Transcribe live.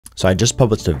So I just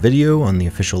published a video on the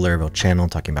official Laravel channel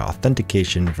talking about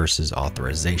authentication versus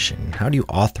authorization. How do you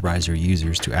authorize your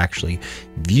users to actually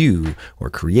view or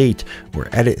create or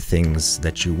edit things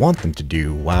that you want them to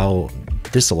do while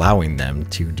disallowing them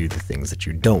to do the things that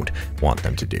you don't want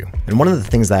them to do? And one of the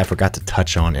things that I forgot to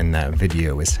touch on in that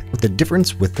video is the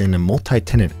difference within a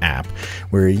multi-tenant app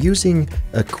where you're using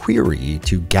a query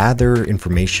to gather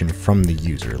information from the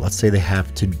user. Let's say they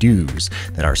have to-dos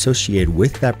that are associated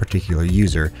with that particular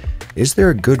user. Is there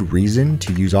a good reason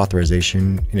to use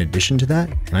authorization in addition to that?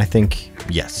 And I think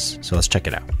yes. So let's check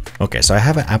it out. Okay, so I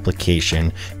have an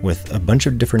application with a bunch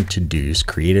of different to-dos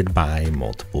created by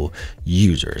multiple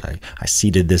users. I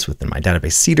seeded this within my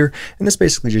database seeder, and this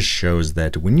basically just shows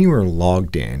that when you are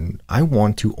logged in, I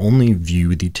want to only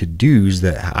view the to-dos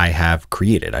that I have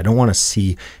created. I don't want to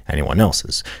see anyone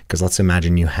else's, because let's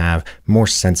imagine you have more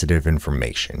sensitive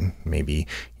information. Maybe,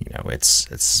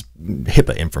 it's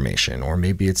HIPAA information, or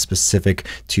maybe it's specific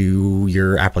to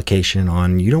your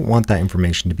application you don't want that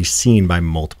information to be seen by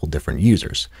multiple different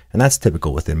users. And that's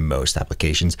typical within most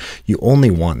applications. You only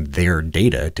want their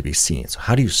data to be seen. So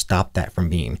how do you stop that from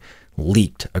being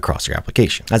leaked across your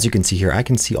application? As you can see here, I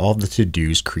can see all the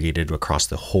to-dos created across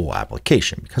the whole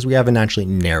application because we haven't actually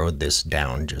narrowed this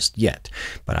down just yet.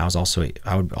 But I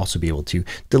would also be able to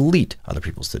delete other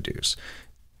people's to-dos.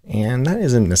 And that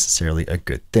isn't necessarily a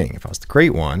good thing. If I was to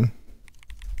create one,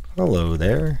 hello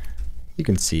there, you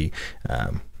can see,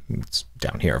 it's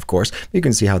down here, of course. You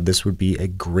can see how this would be a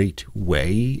great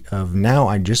way of now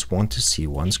I just want to see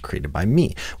ones created by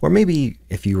me. Or maybe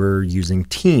if you were using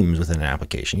teams within an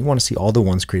application, you want to see all the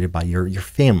ones created by your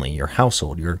family, your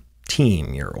household, your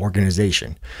team, your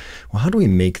organization. Well, how do we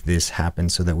make this happen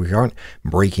so that we aren't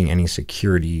breaking any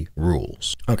security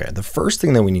rules? Okay, the first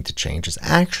thing that we need to change is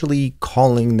actually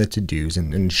calling the to-dos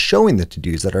and showing the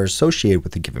to-dos that are associated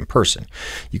with a given person.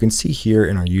 You can see here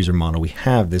in our user model, we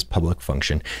have this public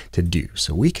function to-do.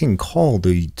 So we can call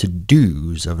the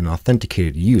to-dos of an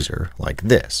authenticated user like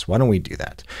this. Why don't we do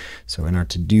that? So in our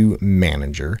to-do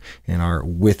manager, in our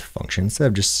with function, instead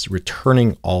of just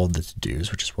returning all the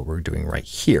to-dos, which is what we're doing right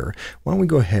here, why don't we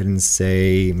go ahead and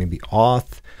say maybe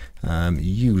auth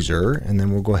user, and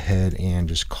then we'll go ahead and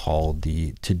just call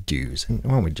the to-dos. And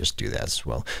why don't we just do that as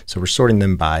well? So we're sorting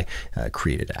them by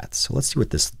created at. So let's see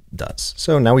what this does.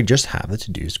 So now we just have the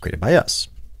to-dos created by us.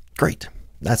 Great,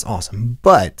 that's awesome.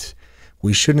 But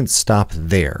we shouldn't stop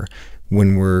there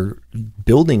when we're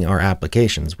building our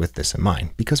applications with this in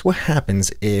mind. Because what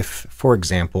happens if, for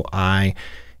example,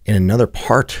 in another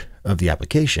part of the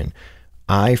application,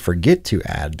 I forget to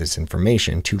add this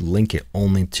information to link it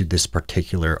only to this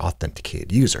particular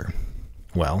authenticated user?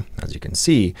 Well, as you can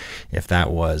see, if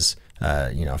that was,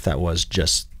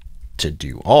 just to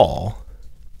do all,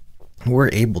 we're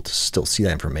able to still see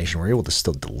that information. We're able to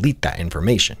still delete that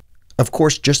information. Of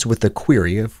course, just with the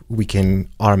query, we can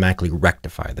automatically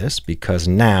rectify this because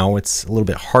now it's a little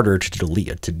bit harder to delete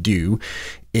a to-do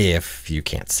if you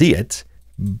can't see it.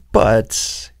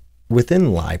 But within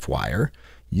Livewire,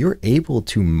 you're able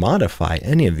to modify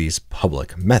any of these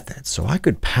public methods. So I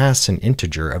could pass an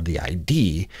integer of the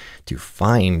ID to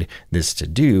find this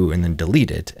to-do and then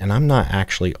delete it. And I'm not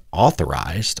actually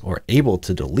authorized or able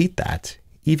to delete that,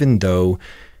 even though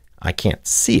I can't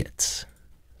see it.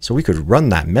 So we could run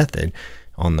that method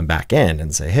on the back end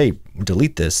and say, hey,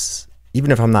 delete this,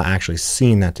 even if I'm not actually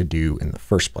seeing that to-do in the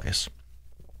first place.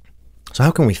 So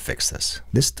how can we fix this?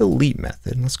 This delete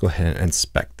method, let's go ahead and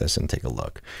inspect this and take a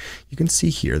look. You can see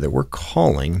here that we're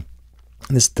calling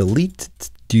this delete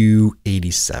to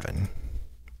 87.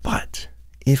 But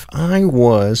if I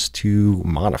was to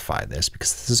modify this,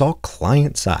 because this is all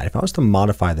client side, if I was to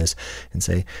modify this and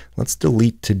say, let's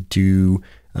delete to do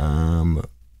 5.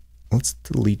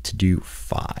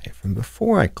 And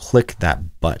before I click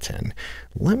that button,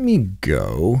 let me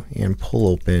go and pull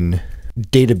open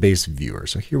database viewer.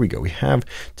 So here we go. We have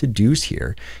to-dos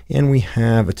here, and we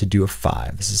have a to-do of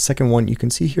 5. This is the second one. You can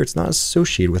see here it's not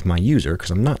associated with my user because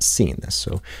I'm not seeing this.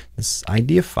 So this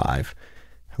ID of 5,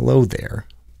 hello there.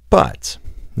 But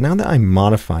now that I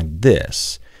modified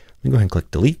this, let me go ahead and click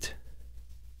delete.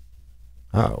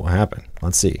 Oh, what happened?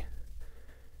 Let's see.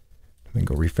 Let me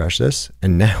go refresh this,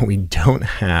 and now we don't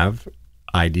have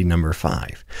ID number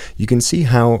 5. You can see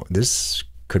how this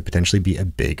could potentially be a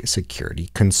big security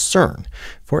concern.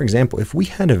 For example, if we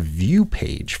had a view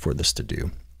page for this to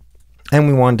do, and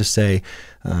we wanted to say,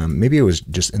 maybe it was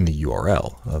just in the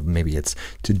URL of maybe it's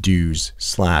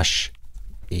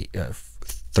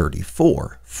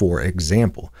to-dos/34, for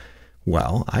example.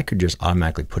 Well, I could just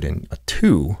automatically put in a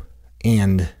 2,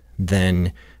 and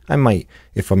then I might,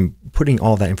 if I'm putting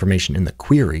all that information in the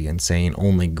query and saying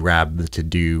only grab the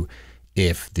to-do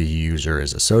if the user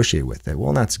is associated with it.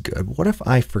 Well, that's good. What if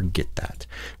I forget that?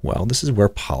 Well, this is where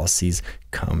policies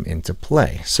come into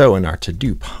play. So in our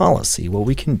to-do policy, what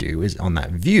we can do is on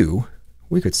that view,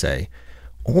 we could say,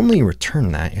 only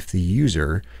return that if the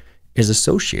user is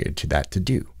associated to that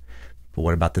to-do. But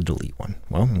what about the delete one?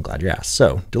 Well, I'm glad you asked.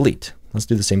 So delete, let's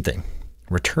do the same thing.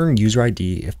 Return user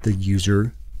ID if the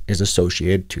user is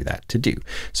associated to that to-do.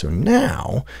 So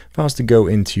now, if I was to go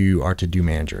into our to-do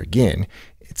manager again,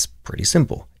 it's pretty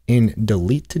simple. In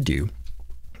delete to-do,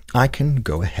 I can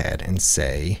go ahead and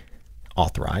say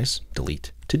authorize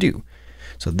delete to-do.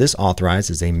 So this authorize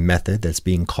is a method that's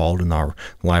being called in our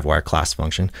Livewire class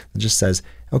function that just says,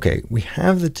 okay, we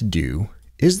have the to-do.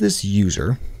 Is this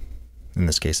user, in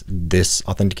this case, this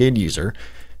authenticated user,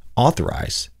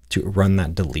 authorized to run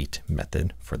that delete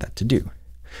method for that to-do?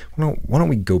 Why don't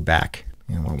we go back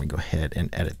and why don't we go ahead and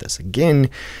edit this again,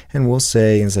 and we'll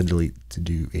say instead of delete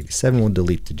to-do 87, we'll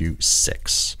delete to-do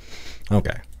 6.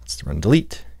 Okay, let's run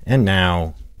delete, and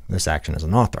now this action is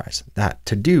unauthorized. That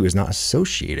to-do is not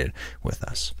associated with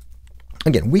us.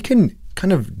 Again, we can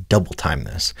kind of double time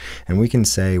this, and we can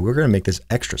say we're going to make this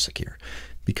extra secure,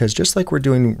 because just like we're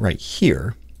doing right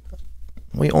here,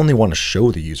 we only want to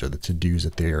show the user the to-dos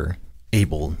that they're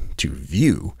able to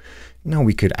view. Now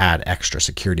we could add extra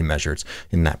security measures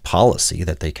in that policy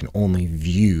that they can only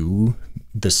view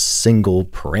the single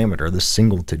parameter, the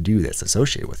single to-do that's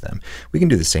associated with them. We can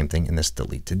do the same thing in this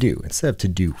delete to-do. Instead of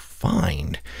to-do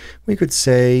find, we could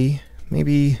say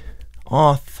maybe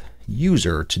auth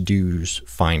user to-dos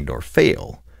find or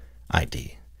fail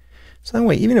ID. So that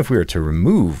way, even if we were to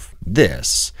remove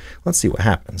this, let's see what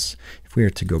happens. If we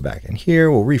were to go back in here,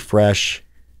 we'll refresh.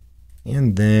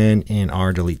 And then in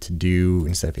our delete to do,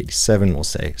 instead of 87, we'll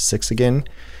say 6 again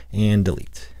and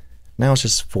delete. Now it's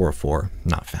just 404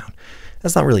 not found.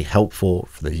 That's not really helpful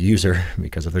for the user,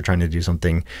 because if they're trying to do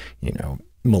something,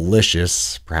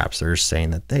 malicious, perhaps they're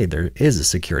saying that, hey, there is a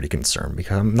security concern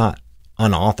because I'm not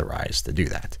unauthorized to do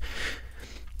that.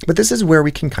 But this is where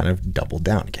we can kind of double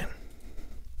down again.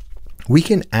 We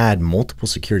can add multiple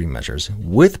security measures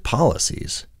with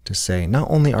policies to say, not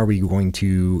only are we going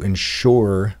to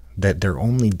ensure that they're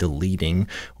only deleting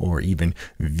or even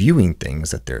viewing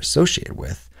things that they're associated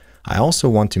with, I also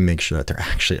want to make sure that they're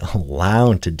actually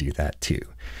allowed to do that too.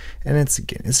 And it's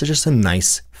just a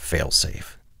nice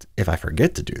fail-safe. If I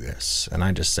forget to do this and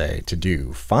I just say to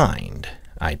do find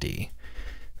ID,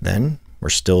 then we're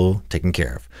still taken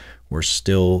care of. We're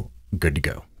still good to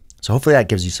go. So hopefully that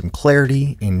gives you some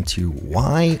clarity into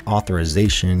why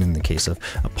authorization in the case of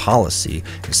a policy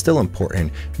is still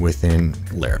important within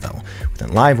Laravel. Within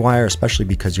Livewire, especially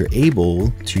because you're able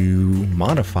to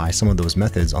modify some of those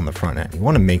methods on the front end. You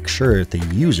want to make sure that the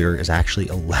user is actually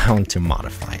allowed to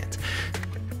modify it.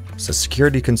 It's a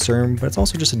security concern, but it's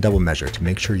also just a double measure to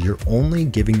make sure you're only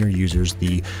giving your users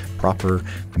the proper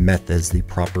methods, the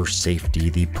proper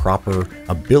safety, the proper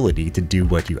ability to do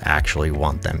what you actually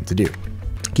want them to do.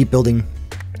 Keep building,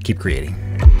 keep creating.